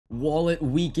Wallet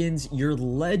weakens your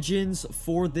legends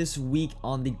for this week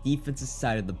on the defensive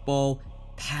side of the ball.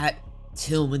 Pat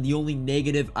Tillman. The only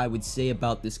negative I would say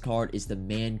about this card is the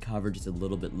man coverage is a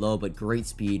little bit low, but great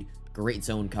speed, great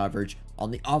zone coverage.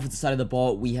 On the offensive side of the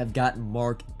ball, we have got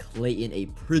Mark Clayton, a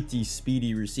pretty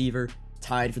speedy receiver,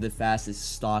 tied for the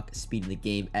fastest stock speed in the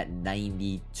game at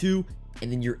 92. And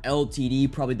then your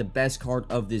LTD, probably the best card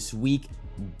of this week,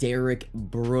 Derrick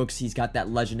Brooks. He's got that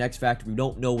Legend X Factor. We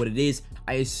don't know what it is.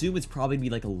 I assume it's probably be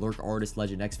like a Lurk Artist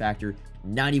Legend X Factor.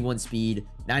 91 speed,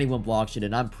 91 block shit,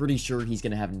 and I'm pretty sure he's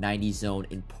going to have 90 zone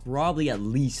and probably at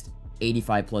least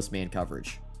 85 plus man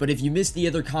coverage. But if you missed the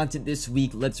other content this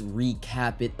week, let's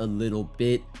recap it a little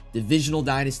bit. Divisional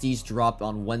Dynasties dropped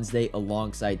on Wednesday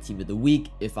alongside Team of the Week.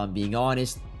 If I'm being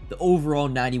honest, the overall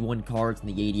 91 cards and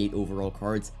the 88 overall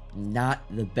cards, not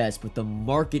the best, but the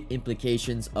market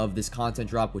implications of this content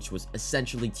drop, which was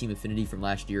essentially Team Affinity from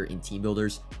last year in Team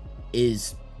Builders,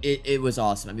 it was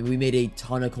awesome. I mean, we made a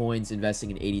ton of coins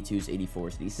investing in 82s,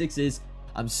 84s, 86s.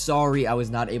 I'm sorry I was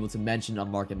not able to mention on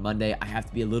Market Monday. I have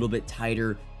to be a little bit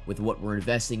tighter with what we're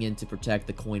investing in to protect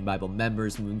the Coin Bible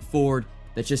members moving forward.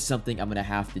 That's just something I'm going to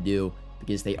have to do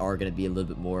because they are going to be a little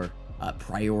bit more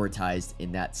prioritized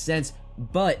in that sense.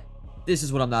 But this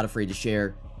is what I'm not afraid to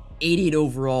share. 88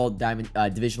 overall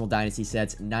divisional dynasty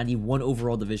sets, 91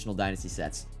 overall divisional dynasty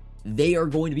sets. They are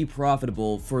going to be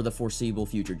profitable for the foreseeable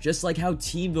future. Just like how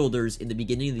Team Builders in the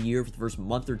beginning of the year for the first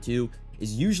month or two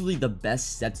is usually the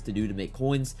best sets to do to make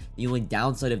coins. The only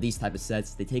downside of these type of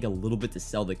sets, they take a little bit to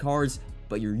sell the cards,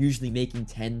 but you're usually making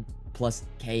 10 plus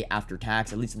K after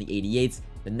tax, at least in the 88s.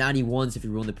 The 91s, if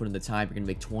you're willing to put in the time, you're going to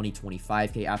make 20,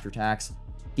 25K after tax.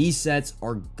 These sets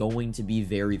are going to be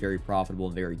very, very profitable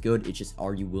and very good. It's just,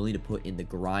 are you willing to put in the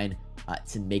grind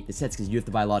to make the sets? Because you have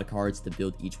to buy a lot of cards to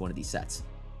build each one of these sets.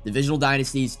 Divisional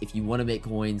Dynasties, if you want to make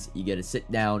coins, you got to sit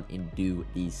down and do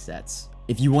these sets.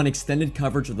 If you want extended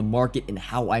coverage of the market and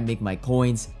how I make my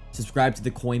coins, subscribe to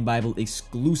the Coin Bible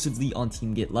exclusively on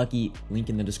Team Get Lucky, link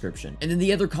in the description. And then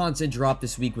the other content drop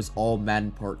this week was All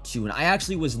Madden Part 2, and I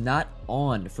actually was not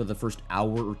on for the first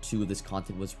hour or two of this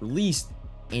content was released,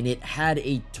 and it had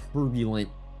a turbulent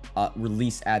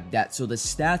release at that. So the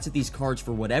stats of these cards,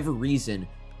 for whatever reason,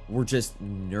 were just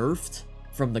nerfed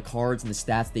from the cards and the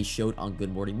stats they showed on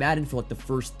Good Morning Madden for like the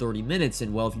first 30 minutes.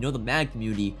 And well, if you know the Madden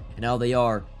community and how they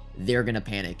are, they're gonna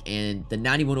panic. And the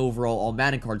 91 overall All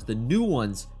Madden cards, the new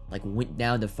ones, like went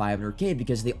down to 500K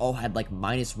because they all had like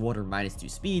 -1 or -2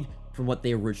 speed from what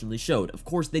they originally showed. Of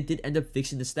course, they did end up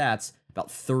fixing the stats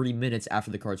about 30 minutes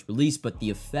after the cards released, but the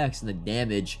effects and the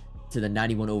damage to the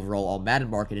 91 overall All Madden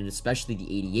market, and especially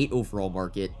the 88 overall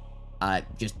market,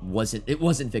 just wasn't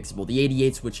fixable. The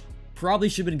 88s, which probably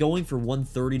should have been going for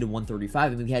 130 to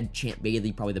 135. I mean, we had Champ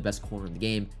Bailey, probably the best corner in the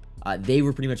game. They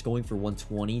were pretty much going for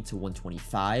 120 to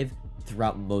 125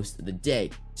 throughout most of the day.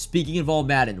 Speaking of All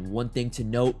Madden, one thing to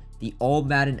note, the All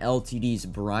Madden LTDs,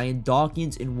 Brian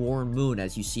Dawkins and Warren Moon,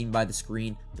 as you've seen by the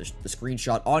screen, the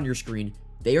screenshot on your screen,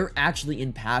 they are actually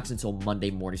in packs until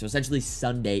Monday morning. So essentially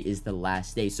Sunday is the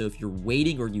last day. So if you're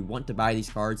waiting or you want to buy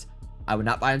these cards, I would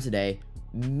not buy them today.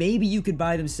 Maybe you could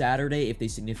buy them Saturday if they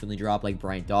significantly drop, like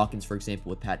Brian Dawkins, for example,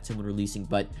 with Pat Tillman releasing,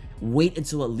 but wait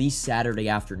until at least Saturday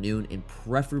afternoon and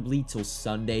preferably till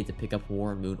Sunday to pick up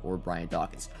Warren Moon or Brian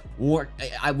Dawkins.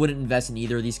 I wouldn't invest in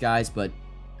either of these guys, but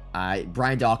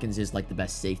Brian Dawkins is like the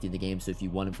best safety in the game, so if you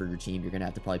want him for your team, you're going to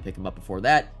have to probably pick him up before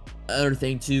that. Other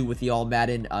thing, too, with the All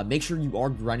Madden, make sure you are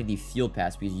grinding the Field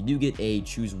Pass because you do get a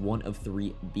choose 1 of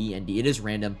 3 BND. It is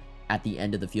random at the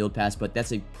end of the Field Pass, but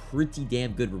that's a pretty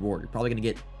damn good reward. You're probably going to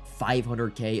get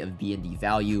 500K of BND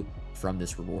value from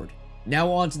this reward. Now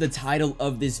on to the title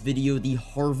of this video, the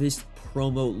Harvest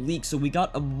promo leak. So we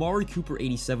got Amari Cooper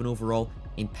 87 overall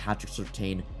and Patrick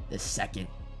Surtain the second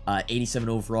 87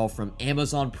 overall from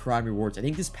Amazon Prime Rewards. I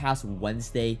think this past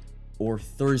Wednesday or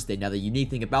Thursday. Now the unique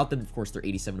thing about them, of course, they're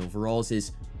 87 overalls,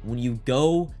 is when you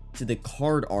go to the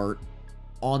card art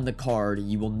on the card,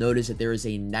 you will notice that there is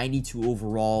a 92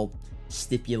 overall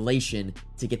stipulation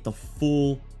to get the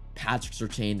full Patrick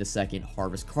Surtain the second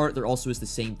Harvest card. There also is the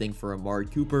same thing for Amari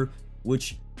Cooper,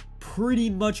 which pretty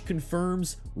much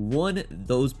confirms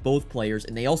both players,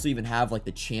 and they also even have like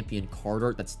the champion card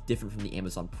art that's different from the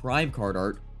Amazon Prime card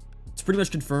art. It's pretty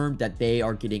much confirmed that they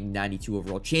are getting 92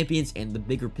 overall champions, and the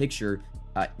bigger picture,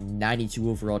 92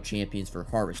 overall champions for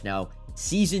Harvest. Now,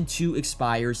 Season 2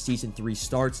 expires, Season 3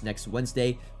 starts next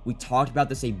Wednesday. We talked about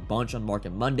this a bunch on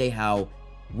Market Monday, how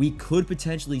we could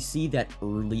potentially see that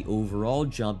early overall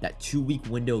jump, that 2-week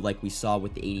window like we saw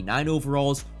with the 89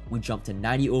 overalls. We jumped to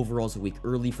 90 overalls a week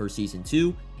early for Season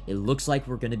 2. It looks like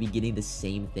we're going to be getting the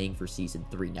same thing for Season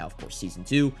 3. Now, of course, Season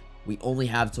 2 We only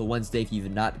have till Wednesday. If you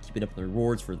have not keep it up with the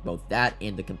rewards for both that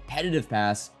and the competitive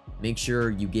pass, make sure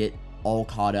you get all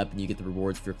caught up and you get the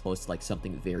rewards if you're close to like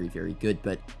something very, very good.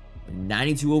 But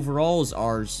 92 overalls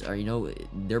are, you know,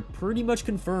 they're pretty much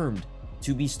confirmed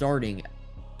to be starting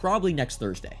probably next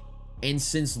Thursday. And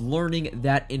since learning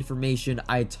that information,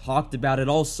 I talked about it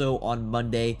also on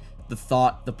Monday,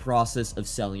 the process of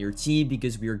selling your team,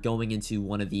 because we are going into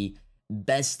one of the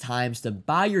best times to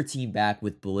buy your team back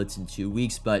with Blitz in 2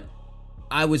 weeks. But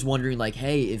I was wondering, like,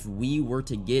 hey, if we were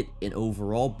to get an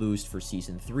overall boost for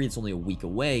Season 3, it's only a week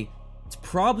away, it's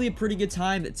probably a pretty good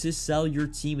time to sell your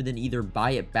team and then either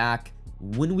buy it back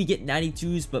when we get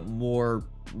 92s, but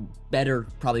better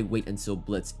probably wait until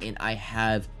Blitz. And I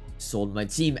have sold my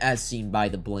team, as seen by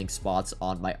the blank spots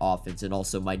on my offense and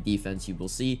also my defense. You will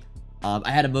see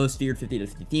I had a most feared 50 to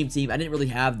 50 team. I didn't really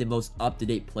have the most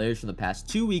up-to-date players from the past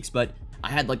 2 weeks, but I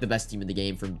had like the best team in the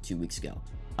game from 2 weeks ago.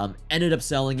 Ended up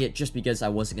selling it just because I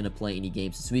wasn't going to play any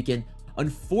games this weekend.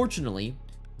 Unfortunately,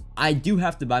 I do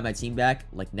have to buy my team back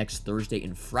like next Thursday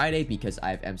and Friday because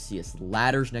I have MCS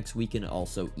ladders next weekend,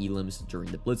 also elims during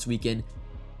the Blitz weekend.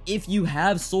 If you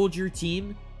have sold your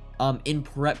team in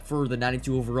prep for the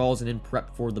 92 overalls and in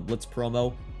prep for the Blitz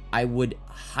promo, I would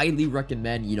highly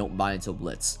recommend you don't buy until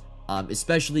Blitz.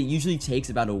 Especially, it usually takes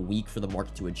about a week for the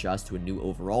market to adjust to a new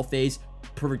overall phase.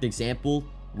 Perfect example,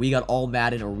 we got all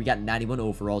Madden, or we got 91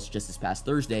 overalls just this past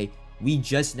Thursday. We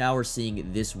just now are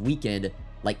seeing this weekend,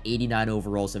 like 89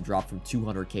 overalls have dropped from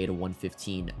 200k to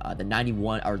 115. The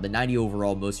 90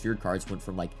 overall most feared cards went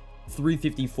from like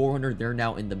 350, 400. They're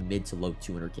now in the mid to low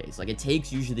 200ks. Like, it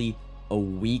takes usually a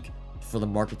week for the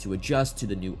market to adjust to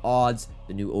the new odds,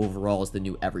 the new overalls, the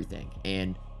new everything.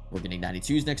 And we're getting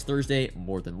 92s next Thursday.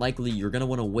 More than likely, you're going to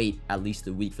want to wait at least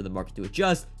a week for the market to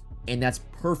adjust. And that's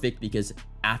perfect because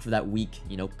after that week,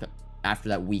 you know, after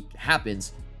that week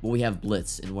happens, well, we have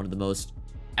Blitz in one of the most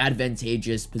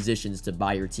advantageous positions to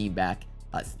buy your team back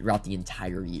throughout the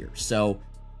entire year. So,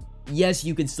 yes,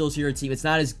 you can still see your team. It's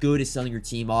not as good as selling your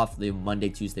team off the Monday,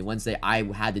 Tuesday, Wednesday. I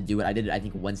had to do it. I did it, I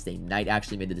think, Wednesday night.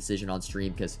 Actually made the decision on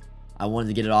stream because I wanted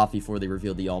to get it off before they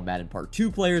revealed the All Madden Part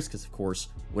 2 players, because, of course,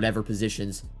 whatever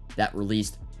positions that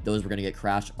released, those were going to get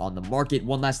crashed on the market.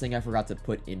 One last thing I forgot to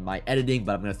put in my editing,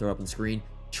 but I'm going to throw it up on the screen.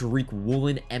 Tariq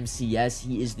Woolen MCS.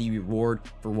 He is the reward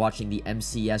for watching the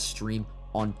MCS stream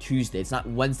on Tuesday. It's not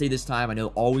Wednesday this time. I know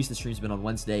always the stream's been on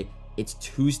Wednesday. It's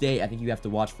Tuesday. I think you have to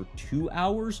watch for 2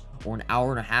 hours or an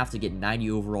hour and a half to get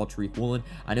 90 overall Tariq Woolen.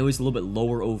 I know he's a little bit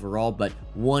lower overall, but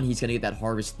one, he's going to get that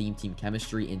Harvest theme team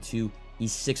chemistry, and two,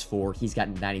 he's 6'4". He's got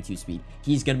 92 speed.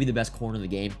 He's going to be the best corner in the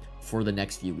game for the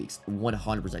next few weeks.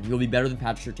 100%. He'll be better than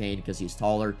Patrick Surtain because he's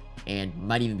taller and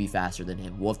might even be faster than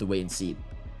him. We'll have to wait and see.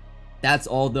 That's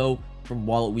all, though, from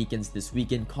Wallet Weekends this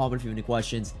weekend. Comment if you have any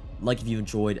questions. Like if you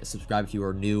enjoyed. Subscribe if you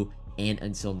are new. And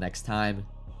until next time,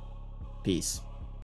 peace.